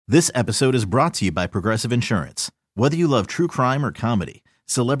This episode is brought to you by Progressive Insurance. Whether you love true crime or comedy,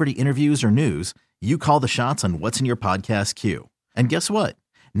 celebrity interviews or news, you call the shots on what's in your podcast queue. And guess what?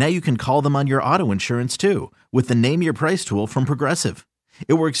 Now you can call them on your auto insurance too with the Name Your Price tool from Progressive.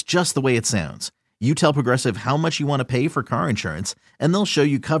 It works just the way it sounds. You tell Progressive how much you want to pay for car insurance, and they'll show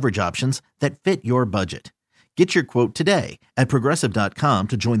you coverage options that fit your budget. Get your quote today at Progressive.com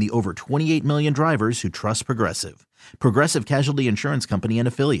to join the over 28 million drivers who trust Progressive. Progressive Casualty Insurance Company and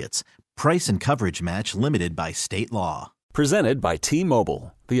Affiliates. Price and coverage match limited by state law. Presented by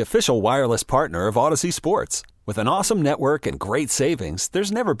T-Mobile, the official wireless partner of Odyssey Sports. With an awesome network and great savings,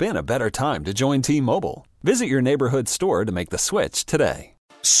 there's never been a better time to join T-Mobile. Visit your neighborhood store to make the switch today.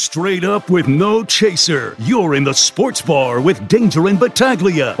 Straight up with no chaser. You're in the Sports Bar with Danger and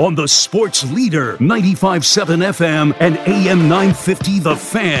Battaglia on the Sports Leader, 95.7 FM and AM 950 The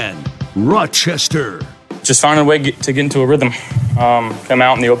Fan, Rochester. Just finding a way to get into a rhythm. Come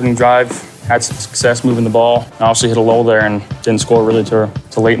out in the opening drive, had some success moving the ball. Obviously hit a lull there and didn't score really till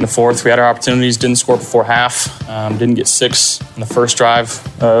late in the fourth. We had our opportunities, didn't score before half. Didn't get 6 in the first drive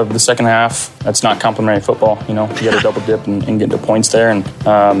of the second half. That's not complimentary football. You got to double dip and get into points there and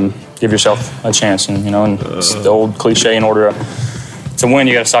give yourself a chance. And it's the old cliche, in order to win,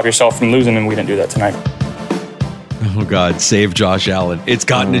 you got to stop yourself from losing, and we didn't do that tonight. Oh, God, save Josh Allen. It's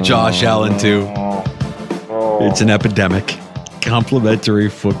gotten to Josh Allen, too. It's an epidemic. Complimentary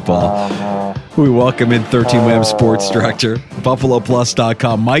football. We welcome in 13 Wham Sports Director,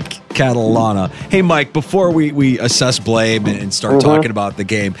 BuffaloPlus.com, Mike Catalana. Hey, Mike, before we assess blame and start talking about the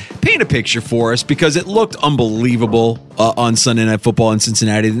game, paint a picture for us, because it looked unbelievable on Sunday Night Football in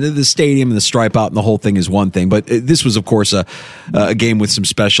Cincinnati. The stadium and the stripe out and the whole thing is one thing, but this was, of course, a game with some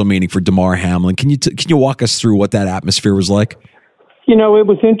special meaning for Damar Hamlin. Can you walk us through what that atmosphere was like? It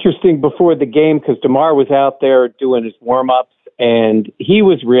was interesting before the game because Damar was out there doing his warm-ups, and he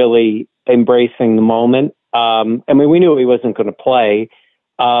was really embracing the moment. We knew he wasn't going to play.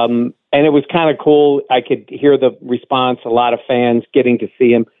 And it was kind of cool. I could hear the response, a lot of fans getting to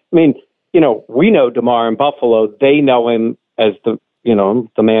see him. We know Damar in Buffalo. They know him as the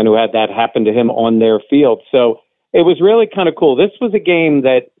man who had that happen to him on their field. So it was really kind of cool. This was a game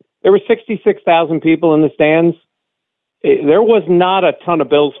that there were 66,000 people in the stands. There was not a ton of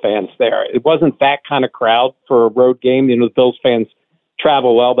Bills fans there. It wasn't that kind of crowd for a road game. The Bills fans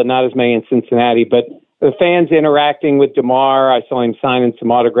travel well, but not as many in Cincinnati. But the fans interacting with Damar, I saw him signing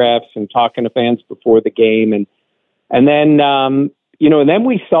some autographs and talking to fans before the game. And then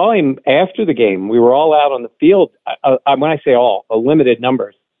we saw him after the game. We were all out on the field. When I say all, a limited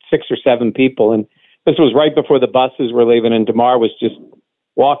number, 6 or 7 people. And this was right before the buses were leaving, and Damar was just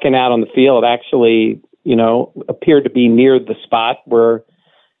walking out on the field, actually, appeared to be near the spot where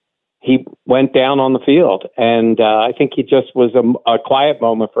he went down on the field. And I think he just was a quiet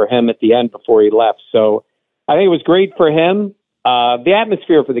moment for him at the end before he left. So I think it was great for him. The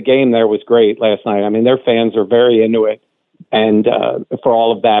atmosphere for the game there was great last night. Their fans are very into it, and for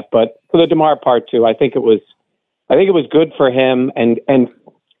all of that. But for the Damar part too, I think it was good for him, and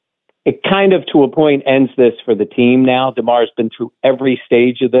it kind of to a point ends this for the team now. Damar's been through every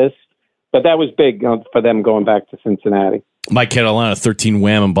stage of this. But that was big for them going back to Cincinnati. Mike Catalana, 13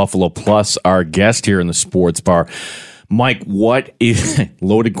 Wham and Buffalo Plus, our guest here in the Sports Bar. Mike, what is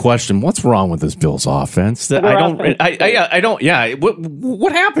loaded question? What's wrong with this Bills offense? What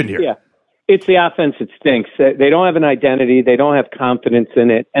happened here? Yeah, it's the offense that stinks. They don't have an identity. They don't have confidence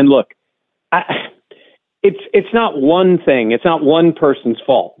in it. And look, it's not one thing. It's not one person's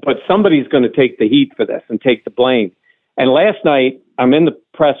fault. But somebody's going to take the heat for this and take the blame. And last night, I'm in the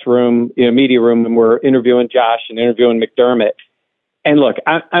press room, media room, and we're interviewing Josh and interviewing McDermott. And look,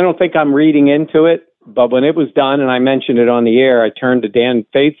 I don't think I'm reading into it, but when it was done and I mentioned it on the air, I turned to Dan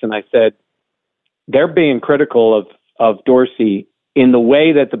Fates and I said, they're being critical of Dorsey in the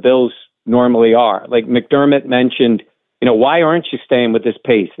way that the Bills normally are. Like McDermott mentioned, why aren't you staying with this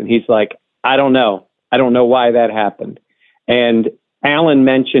pace? And he's like, I don't know. I don't know why that happened. And Allen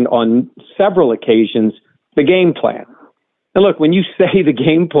mentioned on several occasions the game plan. And look, when you say the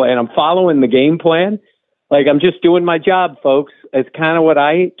game plan, I'm following the game plan. Like, I'm just doing my job, folks. It's kind of what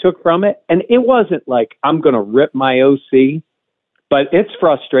I took from it. And it wasn't like I'm going to rip my OC, but it's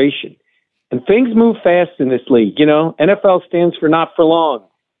frustration. And things move fast in this league. NFL stands for not for long.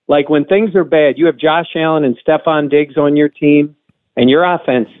 Like, when things are bad, you have Josh Allen and Stephon Diggs on your team, and your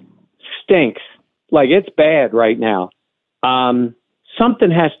offense stinks. Like, it's bad right now.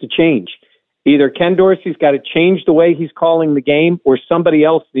 Something has to change. Either Ken Dorsey's got to change the way he's calling the game, or somebody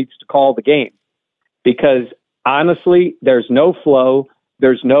else needs to call the game. Because honestly, there's no flow.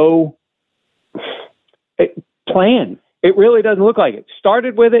 There's no plan. It really doesn't look like it.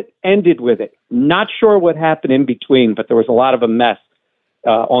 Started with it, ended with it. Not sure what happened in between, but there was a lot of a mess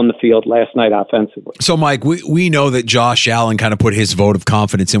on the field last night offensively. So, Mike, we know that Josh Allen kind of put his vote of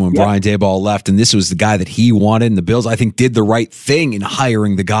confidence in when Brian Daboll left, and this was the guy that he wanted, and the Bills, I think, did the right thing in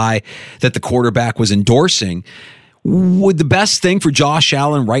hiring the guy that the quarterback was endorsing. Would the best thing for Josh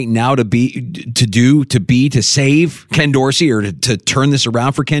Allen right now to save Ken Dorsey, or to turn this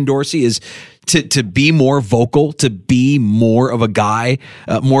around for Ken Dorsey, is to be more vocal, to be more of a guy,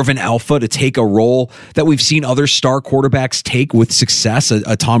 more of an alpha, to take a role that we've seen other star quarterbacks take with success,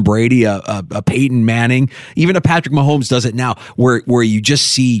 a Tom Brady, a Peyton Manning, even a Patrick Mahomes does it now, where you just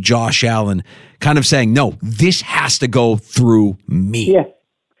see Josh Allen kind of saying, no, this has to go through me. Yeah.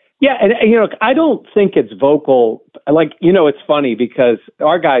 Yeah, and I don't think it's vocal. Like, it's funny because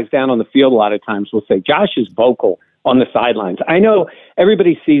our guys down on the field a lot of times will say, Josh is vocal on the sidelines. I know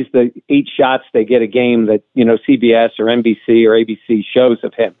everybody sees the 8 shots they get a game that, CBS or NBC or ABC shows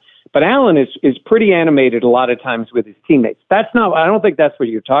of him. But Allen is pretty animated a lot of times with his teammates. I don't think that's what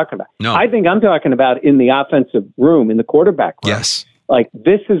you're talking about. No. I think I'm talking about in the offensive room, in the quarterback room. Yes. Like,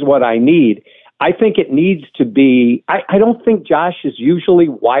 this is what I need. I think it needs to be, I don't think Josh is usually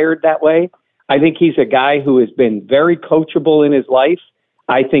wired that way. I think he's a guy who has been very coachable in his life.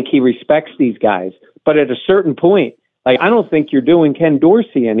 I think he respects these guys. But at a certain point, I don't think you're doing Ken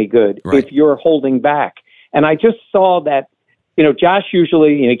Dorsey any good if you're holding back. And I just saw that, Josh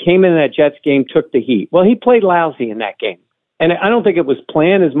usually, came in that Jets game, took the heat. Well, he played lousy in that game. And I don't think it was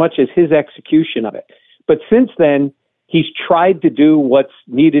planned as much as his execution of it. But since then, he's tried to do what's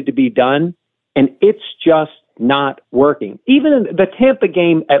needed to be done. And it's just not working. Even in the Tampa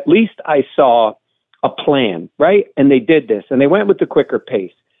game, at least I saw a plan, right? And they did this, and they went with the quicker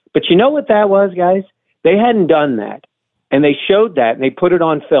pace. But you know what that was, guys? They hadn't done that. And they showed that, and they put it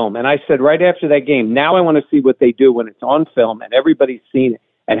on film. And I said right after that game, now I want to see what they do when it's on film and everybody's seen it.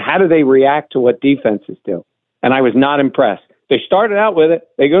 And how do they react to what defenses do? And I was not impressed. They started out with it.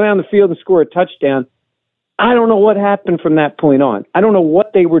 They go down the field and score a touchdown. I don't know what happened from that point on. I don't know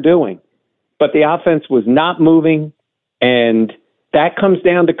what they were doing. But the offense was not moving, and that comes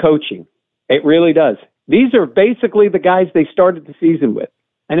down to coaching. It really does. These are basically the guys they started the season with.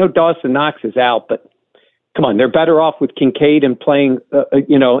 I know Dawson Knox is out, but come on, they're better off with Kincaid and playing,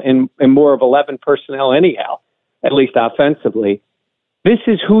 in more of 11 personnel anyhow, at least offensively. This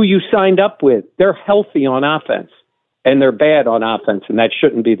is who you signed up with. They're healthy on offense, and they're bad on offense, and that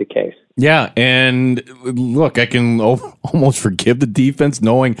shouldn't be the case. Yeah, and look, I can almost forgive the defense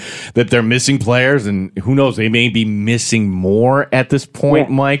knowing that they're missing players, and who knows, they may be missing more at this point,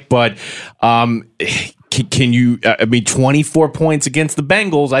 Mike, but can you, 24 points against the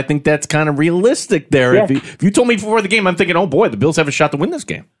Bengals, I think that's kind of realistic there. Yeah. If you told me before the game, I'm thinking, oh boy, the Bills have a shot to win this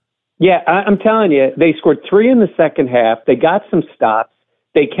game. Yeah, I'm telling you, they scored 3 in the second half. They got some stops.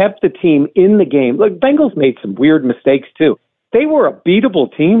 They kept the team in the game. Look, Bengals made some weird mistakes, too. They were a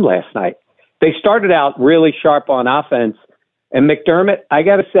beatable team last night. They started out really sharp on offense. And McDermott, I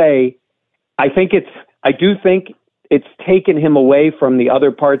got to say, I do think it's taken him away from the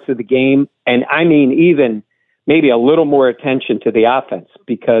other parts of the game. And I mean, even maybe a little more attention to the offense,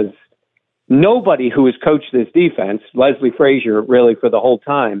 because nobody who has coached this defense, Leslie Frazier really for the whole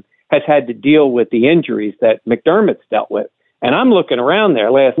time, has had to deal with the injuries that McDermott's dealt with. And I'm looking around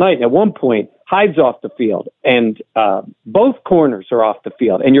there last night, and at one point, Hyde's off the field, and both corners are off the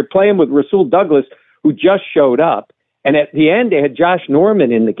field. And you're playing with Rasul Douglas, who just showed up. And at the end, they had Josh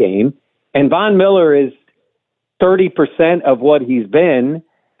Norman in the game, and Von Miller is 30% of what he's been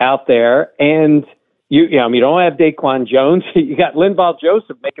out there. And you don't have Daquan Jones. You got Linval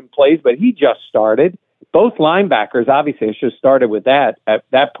Joseph making plays, but he just started. Both linebackers, obviously, I should have started with that at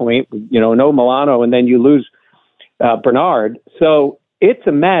that point. No Milano, and then you lose Bernard. So it's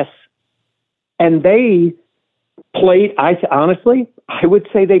a mess. And they played, honestly, I would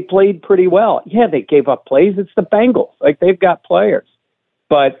say they played pretty well. Yeah, they gave up plays. It's the Bengals. They've got players.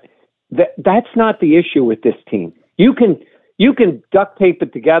 But that's not the issue with this team. You can duct tape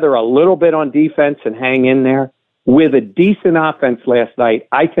it together a little bit on defense and hang in there. With a decent offense last night,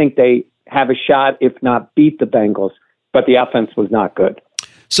 I think they have a shot, if not beat the Bengals. But the offense was not good.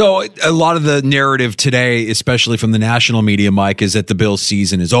 So a lot of the narrative today, especially from the national media, Mike, is that the Bills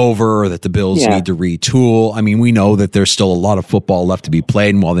season is over, or that the Bills need to retool. I mean, we know that there's still a lot of football left to be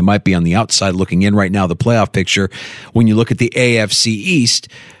played. And while they might be on the outside looking in right now, the playoff picture, when you look at the AFC East,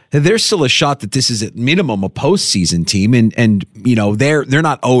 there's still a shot that this is at minimum a postseason team. And they're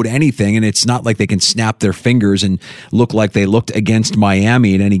not owed anything. And it's not like they can snap their fingers and look like they looked against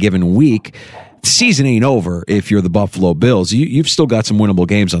Miami at any given week. The season ain't over if you're the Buffalo Bills. You've still got some winnable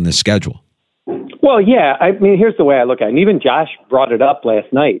games on this schedule. Well, Well, yeah. I mean, here's the way I look at it. And even Josh brought it up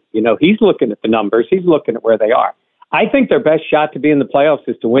last night. He's looking at the numbers. He's looking at where they are. I think their best shot to be in the playoffs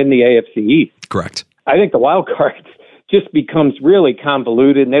is to win the AFC East. Correct. I think the wild cards just becomes really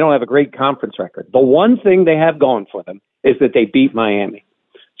convoluted, and they don't have a great conference record. The one thing they have going for them is that they beat Miami.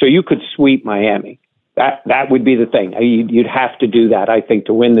 So you could sweep Miami. That would be the thing. You'd have to do that, I think,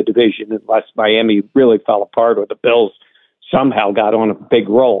 to win the division, unless Miami really fell apart or the Bills somehow got on a big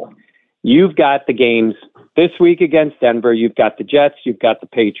roll. You've got the games this week against Denver. You've got the Jets. You've got the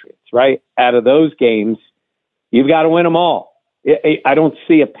Patriots, right? Out of those games, you've got to win them all. I don't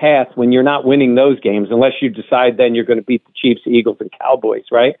see a path when you're not winning those games unless you decide then you're going to beat the Chiefs, Eagles, and Cowboys,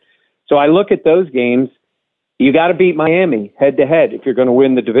 right? So I look at those games. You got to beat Miami head-to-head if you're going to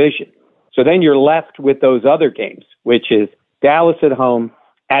win the division. So then you're left with those other games, which is Dallas at home,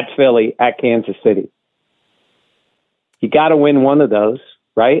 at Philly, at Kansas City. You got to win one of those,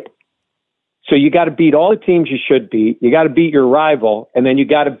 right? So you got to beat all the teams you should beat. You got to beat your rival, and then you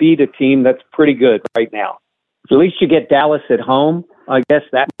got to beat a team that's pretty good right now. At least you get Dallas at home. I guess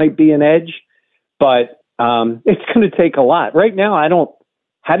that might be an edge, but it's going to take a lot. Right now,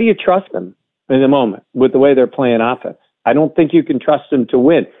 how do you trust them in the moment with the way they're playing offense? I don't think you can trust them to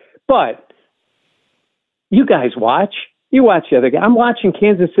win. But you guys watch. You watch the other game. I'm watching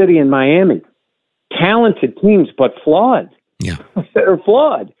Kansas City and Miami. Talented teams, but flawed. Yeah. They're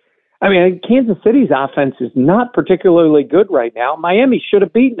flawed. I mean, Kansas City's offense is not particularly good right now. Miami should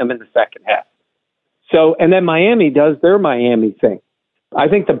have beaten them in the second half. So, and then Miami does their Miami thing. I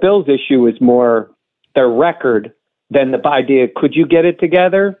think the Bills' issue is more their record than the idea, could you get it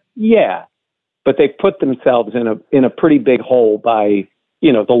together? Yeah. But they've put themselves in a pretty big hole by,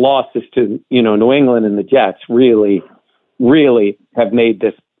 the losses to, New England and the Jets really, really have made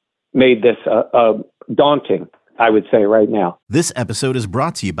this daunting, I would say, right now. This episode is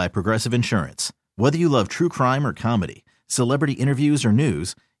brought to you by Progressive Insurance. Whether you love true crime or comedy, celebrity interviews or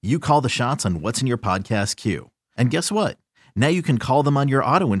news, you call the shots on what's in your podcast queue. And guess what? Now you can call them on your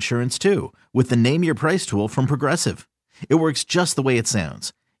auto insurance too with the Name Your Price tool from Progressive. It works just the way it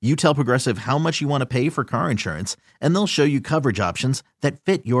sounds. You tell Progressive how much you want to pay for car insurance, and they'll show you coverage options that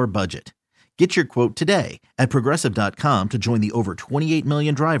fit your budget. Get your quote today at Progressive.com to join the over 28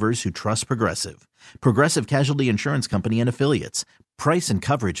 million drivers who trust Progressive. Progressive Casualty Insurance Company and Affiliates. Price and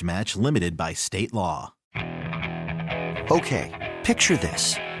coverage match limited by state law. Okay, picture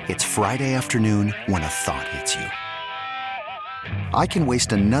this. It's Friday afternoon when a thought hits you. I can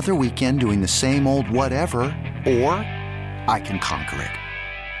waste another weekend doing the same old whatever, or I can conquer it.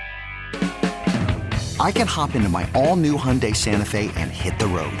 I can hop into my all-new Hyundai Santa Fe and hit the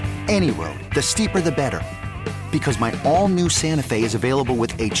road. Any road. The steeper, the better. Because my all-new Santa Fe is available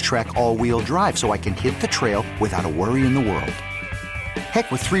with H-Track all-wheel drive, so I can hit the trail without a worry in the world. Heck,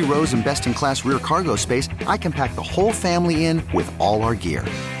 with 3 rows and best-in-class rear cargo space, I can pack the whole family in with all our gear.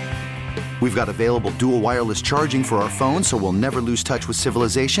 We've got available dual wireless charging for our phones, so we'll never lose touch with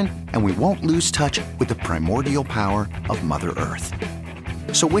civilization, and we won't lose touch with the primordial power of Mother Earth.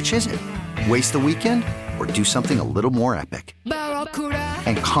 So which is it? Waste the weekend or do something a little more epic?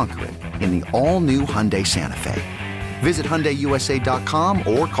 And conquer it in the all-new Hyundai Santa Fe. Visit HyundaiUSA.com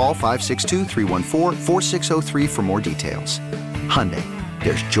or call 562-314-4603 for more details. Hyundai,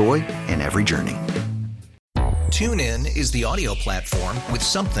 there's joy in every journey. TuneIn is the audio platform with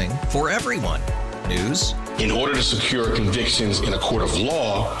something for everyone. News. In order to secure convictions in a court of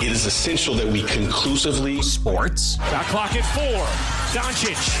law, it is essential that we conclusively. Sports. Shot clock at 4.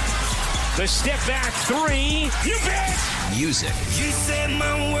 Doncic. The step back 3. You bet. Music. You set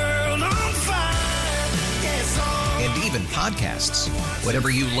my world on fire. Yes, and even podcasts. Whatever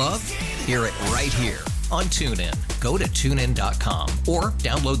you love, hear it right here on TuneIn. Go to TuneIn.com or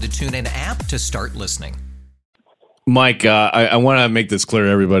download the TuneIn app to start listening. Mike, I want to make this clear to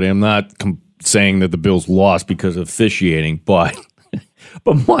everybody. I'm not saying that the Bills lost because of officiating, but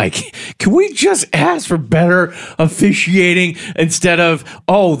Mike, can we just ask for better officiating instead of,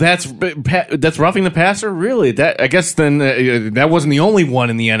 that's roughing the passer? Really? I guess then that wasn't the only one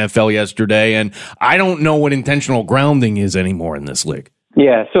in the NFL yesterday, and I don't know what intentional grounding is anymore in this league.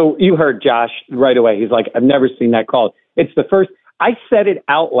 Yeah, so you heard Josh right away. He's like, I've never seen that called. It's the first. I said it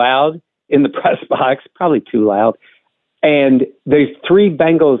out loud in the press box, probably too loud, and there's 4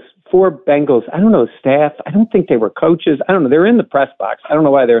 Bengals, I don't know, staff. I don't think they were coaches. I don't know. They're in the press box. I don't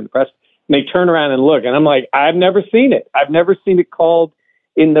know why they're in the press. And they turn around and look, and I'm like, I've never seen it. I've never seen it called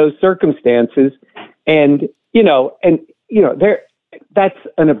in those circumstances. And that's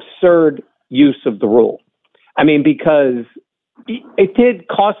an absurd use of the rule. I mean, because it did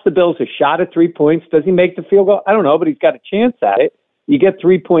cost the Bills a shot at 3 points. Does he make the field goal? I don't know, but he's got a chance at it. You get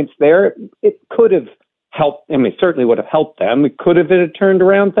 3 points there. It could have helped. I mean, it certainly would have helped them. It could have turned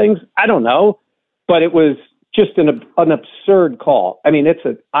around things. I don't know. But it was just an absurd call. I mean, it's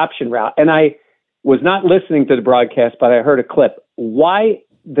an option route. And I was not listening to the broadcast, but I heard a clip. Why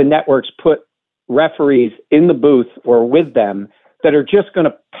the networks put referees in the booth or with them that are just going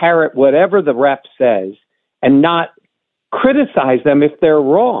to parrot whatever the ref says and not criticize them if they're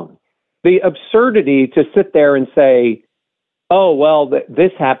wrong. The absurdity to sit there and say, oh, well,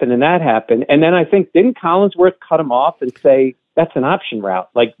 this happened and that happened. And then I think, didn't Collinsworth cut him off and say, that's an option route?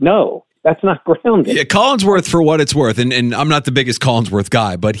 Like, no, that's not grounded. Yeah, Collinsworth, for what it's worth, and I'm not the biggest Collinsworth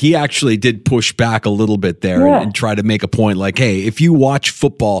guy, but he actually did push back a little bit there and try to make a point like, hey, if you watch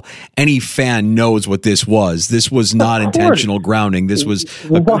football, any fan knows what this was. This was not intentional grounding. This was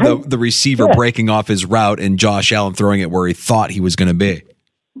the receiver breaking off his route and Josh Allen throwing it where he thought he was going to be.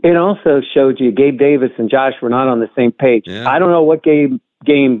 It also showed you Gabe Davis and Josh were not on the same page. Yeah. I don't know what game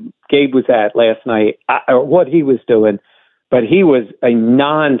Gabe was at last night or what he was doing, but he was a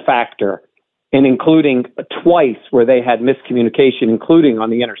non-factor in including twice where they had miscommunication, including on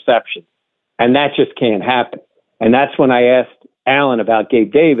the interception. And that just can't happen. And that's when I asked Allen about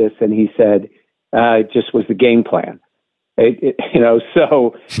Gabe Davis, and he said it just was the game plan.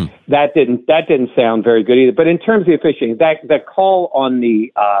 So that didn't sound very good either. But in terms of the officiating, that call on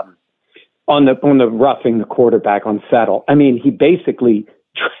the roughing the quarterback on Settle, I mean, he basically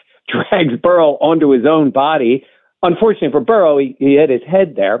drags Burrow onto his own body. Unfortunately for Burrow, he hit his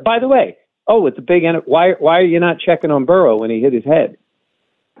head there. By the way, it's a big end. Why are you not checking on Burrow when he hit his head?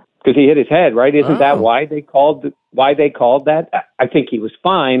 Because he hit his head, right? Isn't that why they called that? I think he was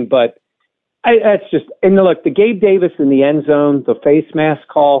fine, but. That's just, and look, the Gabe Davis in the end zone, the face mask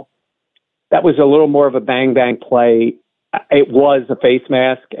call, that was a little more of a bang play. It was a face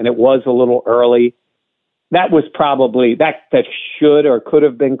mask, and it was a little early. That was probably, that should or could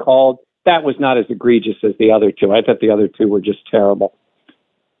have been called. That was not as egregious as the other two. I thought the other two were just terrible.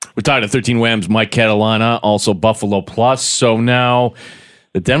 We're talking to 13 Wham's Mike Catalana, also Buffalo Plus. So now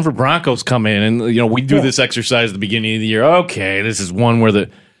the Denver Broncos come in, and we do this exercise at the beginning of the year. Okay, this is one where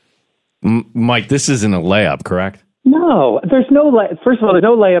Mike, this isn't a layup, correct? No, there's first of all, there's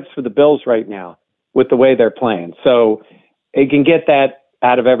no layups for the Bills right now with the way they're playing. So they can get that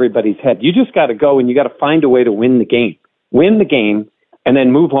out of everybody's head. You just got to go and you got to find a way to win the game, and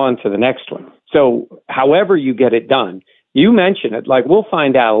then move on to the next one. So however you get it done, you mentioned it, like we'll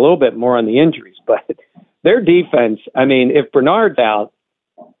find out a little bit more on the injuries, but their defense, I mean, if Bernard's out,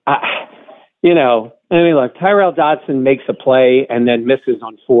 look, Tyrell Dodson makes a play and then misses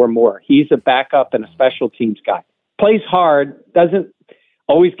on 4 more. He's a backup and a special teams guy. Plays hard, doesn't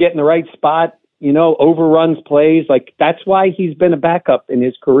always get in the right spot, overruns plays. Like, that's why he's been a backup in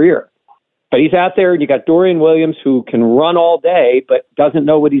his career. But he's out there, and you got Dorian Williams, who can run all day but doesn't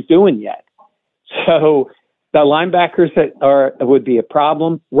know what he's doing yet. So the linebackers would be a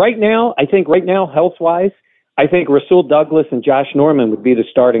problem. Right now, health-wise, I think Rasul Douglas and Josh Norman would be the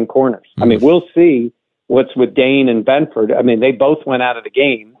starting corners. I mean, we'll see what's with Dane and Benford. I mean, they both went out of the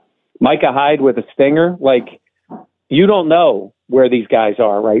game. Micah Hyde with a stinger. Like, you don't know where these guys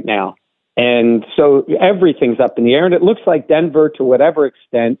are right now. And so everything's up in the air. And it looks like Denver, to whatever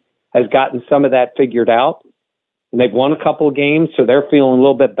extent, has gotten some of that figured out. And they've won a couple of games, so they're feeling a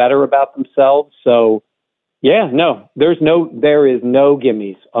little bit better about themselves. So, there is no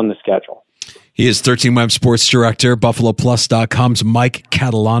gimmies on the schedule. He is 13 Web Sports Director, BuffaloPlus.com's Mike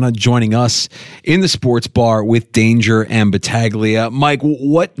Catalana, joining us in the sports bar with Danger and Battaglia. Mike,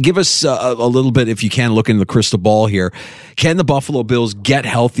 give us a little bit, if you can, look into the crystal ball here. Can the Buffalo Bills get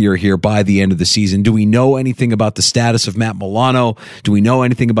healthier here by the end of the season? Do we know anything about the status of Matt Milano? Do we know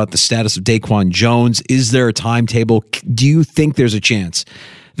anything about the status of Daquan Jones? Is there a timetable? Do you think there's a chance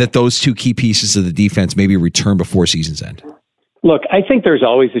that those two key pieces of the defense maybe return before season's end? Look, I think there's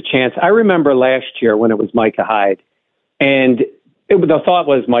always a chance. I remember last year when it was Micah Hyde, and the thought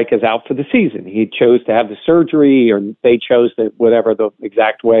was Micah's out for the season. He chose to have the surgery, or they chose that whatever the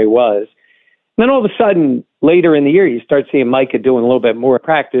exact way was. And then all of a sudden, later in the year, you start seeing Micah doing a little bit more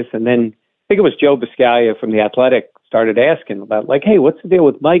practice, and then I think it was Joe Biscaglia from The Athletic started asking about, like, hey, what's the deal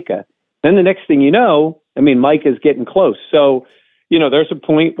with Micah? Then the next thing you know, I mean, Micah's getting close. So, there's a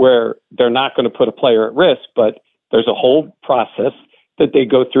point where they're not going to put a player at risk, but there's a whole process that they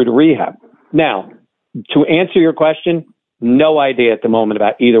go through to rehab. Now, to answer your question, no idea at the moment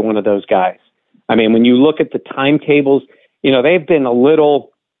about either one of those guys. I mean, when you look at the timetables, they've been a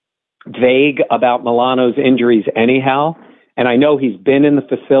little vague about Milano's injuries anyhow. And I know he's been in the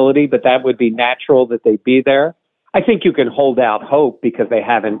facility, but that would be natural that they be there. I think you can hold out hope because they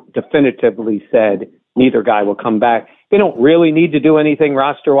haven't definitively said neither guy will come back. They don't really need to do anything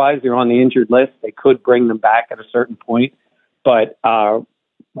roster-wise. They're on the injured list. They could bring them back at a certain point, but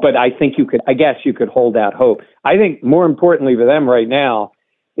I think I guess you could hold out hope. I think more importantly for them right now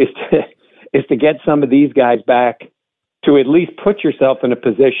is to get some of these guys back, to at least put yourself in a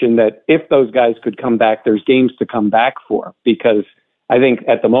position that if those guys could come back, there's games to come back for, because I think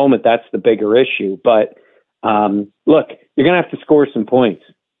at the moment that's the bigger issue. But look, you're going to have to score some points,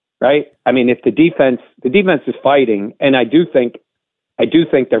 right? I mean, if the defense is fighting, and I do think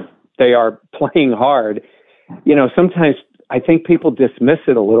they are playing hard. You know, sometimes I think people dismiss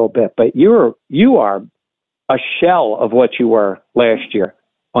it a little bit, but you are a shell of what you were last year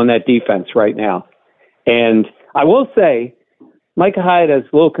on that defense right now. And I will say, Micah Hyde has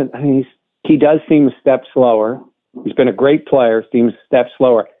he does seem a step slower. He's been a great player, seems a step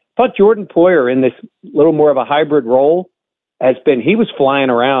slower. I thought Jordan Poyer in this little more of a hybrid role he was flying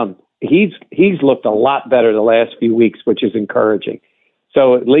around. He's looked a lot better the last few weeks, which is encouraging.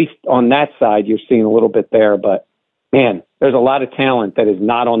 So at least on that side, you're seeing a little bit there. But, man, there's a lot of talent that is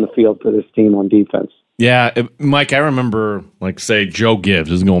not on the field for this team on defense. Yeah, Mike, I remember, say, Joe Gibbs.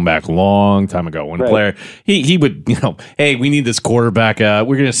 This is going back a long time ago. When a player, he would, hey, we need this quarterback. We're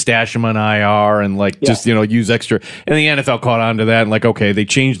going to stash him on IR and, just, use extra. And the NFL caught on to that. And, okay, they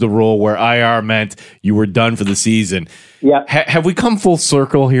changed the rule where IR meant you were done for the season. Yeah. Have we come full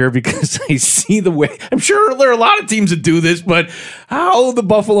circle here? Because I see the way. I'm sure there are a lot of teams that do this, but how the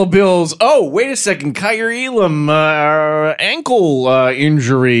Buffalo Bills? Oh, wait a second, Kyer Elam ankle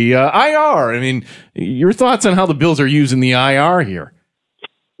injury, IR. I mean, your thoughts on how the Bills are using the IR here?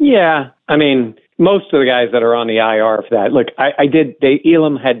 Yeah, I mean, most of the guys that are on the IR for that. Look,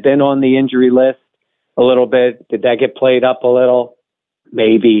 Elam had been on the injury list a little bit. Did that get played up a little?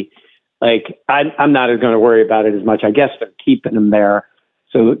 Maybe. I'm not going to worry about it as much. I guess they're keeping him there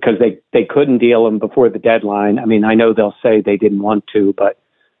because they couldn't deal him before the deadline. I mean, I know they'll say they didn't want to, but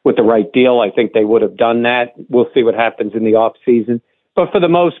with the right deal, I think they would have done that. We'll see what happens in the off season. But for the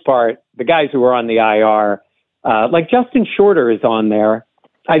most part, the guys who are on the IR, like Justin Shorter is on there.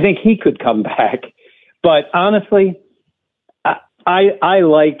 I think he could come back. But honestly, I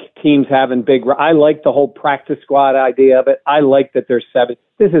like teams having I like the whole practice squad idea of it. I like that there's 7.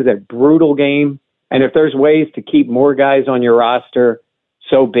 This is a brutal game. And if there's ways to keep more guys on your roster,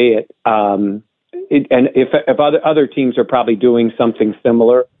 so be it. And if other teams are probably doing something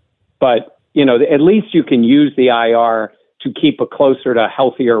similar, but at least you can use the IR to keep a closer to a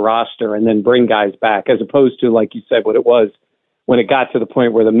healthier roster and then bring guys back, as opposed to, like you said, what it was when it got to the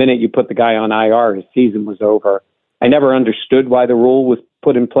point where the minute you put the guy on IR, his season was over. I never understood why the rule was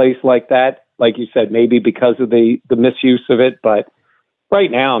put in place like that. Like you said, maybe because of the misuse of it. But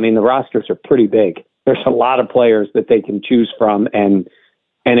right now, I mean, the rosters are pretty big. There's a lot of players that they can choose from. And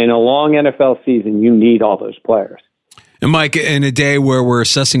in a long NFL season, you need all those players. And Mike, in a day where we're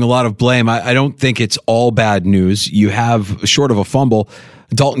assessing a lot of blame, I don't think it's all bad news. You have, short of a fumble,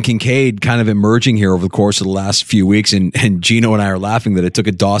 Dalton Kincaid kind of emerging here over the course of the last few weeks. And Gino and I are laughing that it took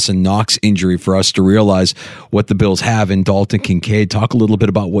a Dawson Knox injury for us to realize what the Bills have in Dalton Kincaid. Talk a little bit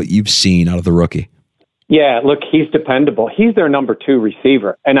about what you've seen out of the rookie. Yeah, look, he's dependable. He's their number 2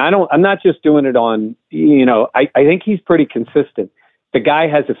 receiver. And I'm not just doing it on, I think he's pretty consistent. The guy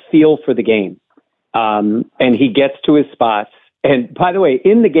has a feel for the game. And he gets to his spots. And by the way,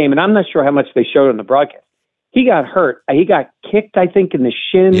 in the game, and I'm not sure how much they showed on the broadcast, he got hurt. He got kicked, I think, in the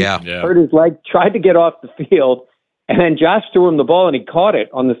shin, hurt his leg, tried to get off the field, and then Josh threw him the ball and he caught it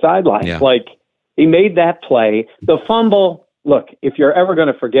on the sideline. Yeah. He made that play. The fumble, look, if you're ever going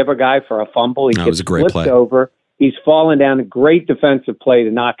to forgive a guy for a fumble, he gets flipped over. He's fallen down. A great defensive play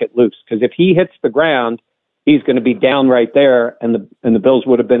to knock it loose, because if he hits the ground, he's going to be down right there, and the Bills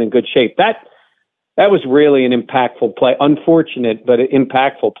would have been in good shape. That was really an impactful play. Unfortunate, but an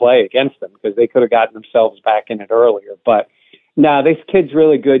impactful play against them, because they could have gotten themselves back in it earlier. But no, this kid's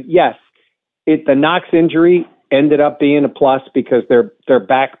really good. Yes, the Knox injury ended up being a plus because they're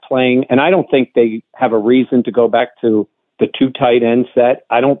back playing, and I don't think they have a reason to go back to the 2 tight end set.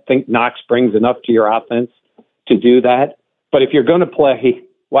 I don't think Knox brings enough to your offense to do that. But if you're going to play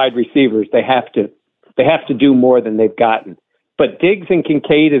wide receivers, they have to do more than they've gotten. But Diggs and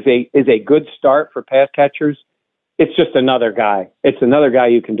Kincaid is a good start for pass catchers. It's just another guy. It's another guy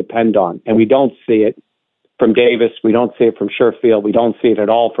you can depend on. And we don't see it from Davis. We don't see it from Sherfield. We don't see it at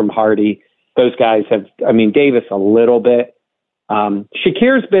all from Hardy. Those guys Davis a little bit.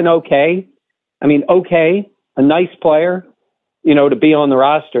 Shakir's been okay. A nice player, to be on the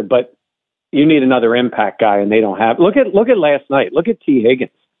roster. But you need another impact guy, and they don't have. Look at last night. Look at T.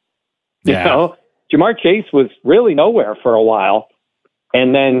 Higgins. Yeah. Jamar Chase was really nowhere for a while.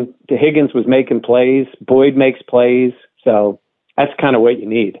 And then Higgins was making plays. Boyd makes plays. So that's kind of what you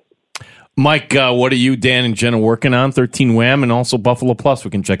need. Mike, what are you, Dan, and Jenna working on? 13 Wham and also Buffalo Plus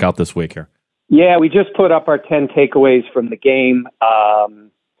we can check out this week here. Yeah, we just put up our 10 takeaways from the game.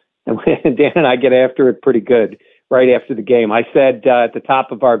 And Dan and I get after it pretty good right after the game. I said at the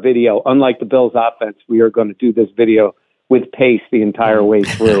top of our video, unlike the Bills offense, we are going to do this video with pace the entire way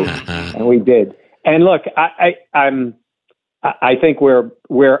through. And we did. And look, I think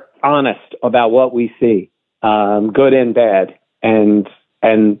we're honest about what we see, good and bad. And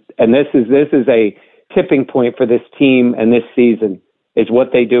this is a tipping point for this team and this season is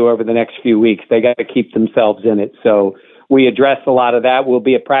what they do over the next few weeks. They got to keep themselves in it. So we address a lot of that. We'll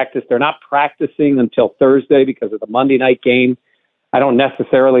be at practice. They're not practicing until Thursday because of the Monday night game. I don't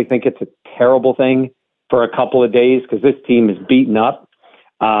necessarily think it's a terrible thing for a couple of days because this team is beaten up.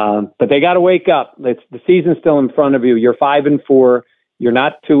 But they got to wake up. The season's still in front of you. You're 5-4. You're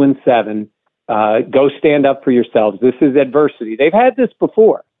not 2-7. Go stand up for yourselves. This is adversity. They've had this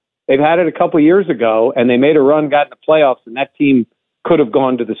before. They've had it a couple of years ago, and they made a run, got in the playoffs, and that team could have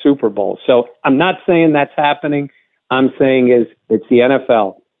gone to the Super Bowl. So I'm not saying that's happening. I'm saying it's the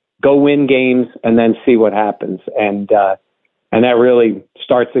NFL. Go win games and then see what happens. And that really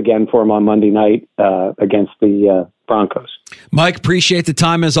starts again for them on Monday night against the Broncos. Mike, appreciate the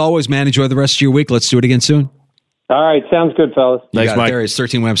time as always, man. Enjoy the rest of your week. Let's do it again soon. All right. Sounds good, fellas. Thanks, Mike. There is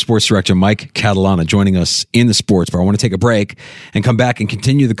 13 Wham Sports Director Mike Catalana joining us in the Sports Bar. I want to take a break and come back and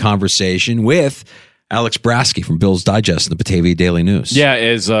continue the conversation with Alex Brasky from Bills Digest and the Batavia Daily News. Yeah,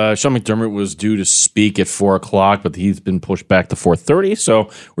 as Sean McDermott was due to speak at 4 o'clock, but he's been pushed back to 4:30, so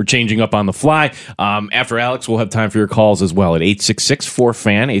we're changing up on the fly. After Alex, we'll have time for your calls as well at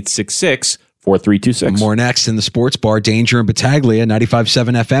 866-4FAN, 866-4326. More next in the Sports Bar. Danger and Battaglia,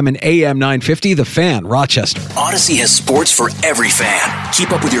 95.7 FM and AM 950, The Fan, Rochester. Odyssey has sports for every fan.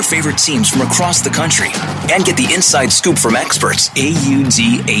 Keep up with your favorite teams from across the country and get the inside scoop from experts.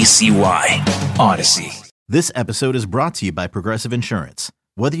 AUDACY. Odyssey. This episode is brought to you by Progressive Insurance.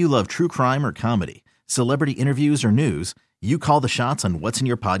 Whether you love true crime or comedy, celebrity interviews or news, you call the shots on what's in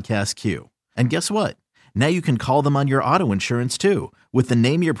your podcast queue. And guess what? Now you can call them on your auto insurance too with the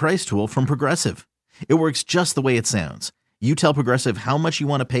Name Your Price tool from Progressive. It works just the way it sounds. You tell Progressive how much you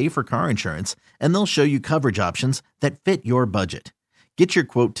want to pay for car insurance, and they'll show you coverage options that fit your budget. Get your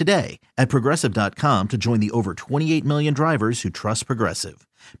quote today at Progressive.com to join the over 28 million drivers who trust Progressive.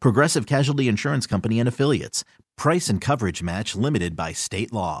 Progressive Casualty Insurance Company and Affiliates. Price and coverage match limited by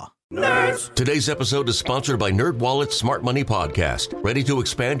state law. Nerds. Today's episode is sponsored by NerdWallet's Smart Money Podcast. Ready to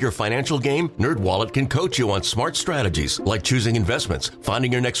expand your financial game? NerdWallet can coach you on smart strategies like choosing investments,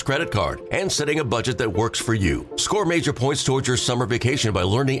 finding your next credit card, and setting a budget that works for you. Score major points towards your summer vacation by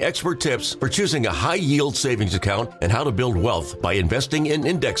learning expert tips for choosing a high-yield savings account and how to build wealth by investing in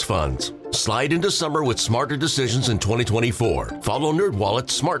index funds. Slide into summer with smarter decisions in 2024. Follow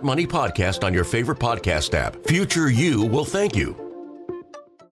NerdWallet's Smart Money Podcast on your favorite podcast app. Future you will thank you.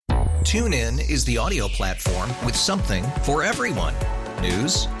 TuneIn is the audio platform with something for everyone.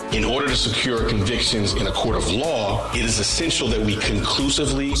 News. In order to secure convictions in a court of law, it is essential that we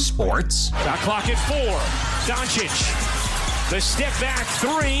conclusively. Sports. Got clock at 4. Doncic. The step back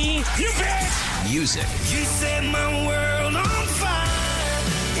 3. You bet. Music. You set my world on fire.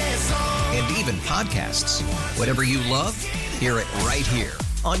 Yes, and even podcasts. Whatever you love, hear it right here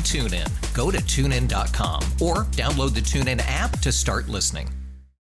on TuneIn. Go to TuneIn.com or download the TuneIn app to start listening.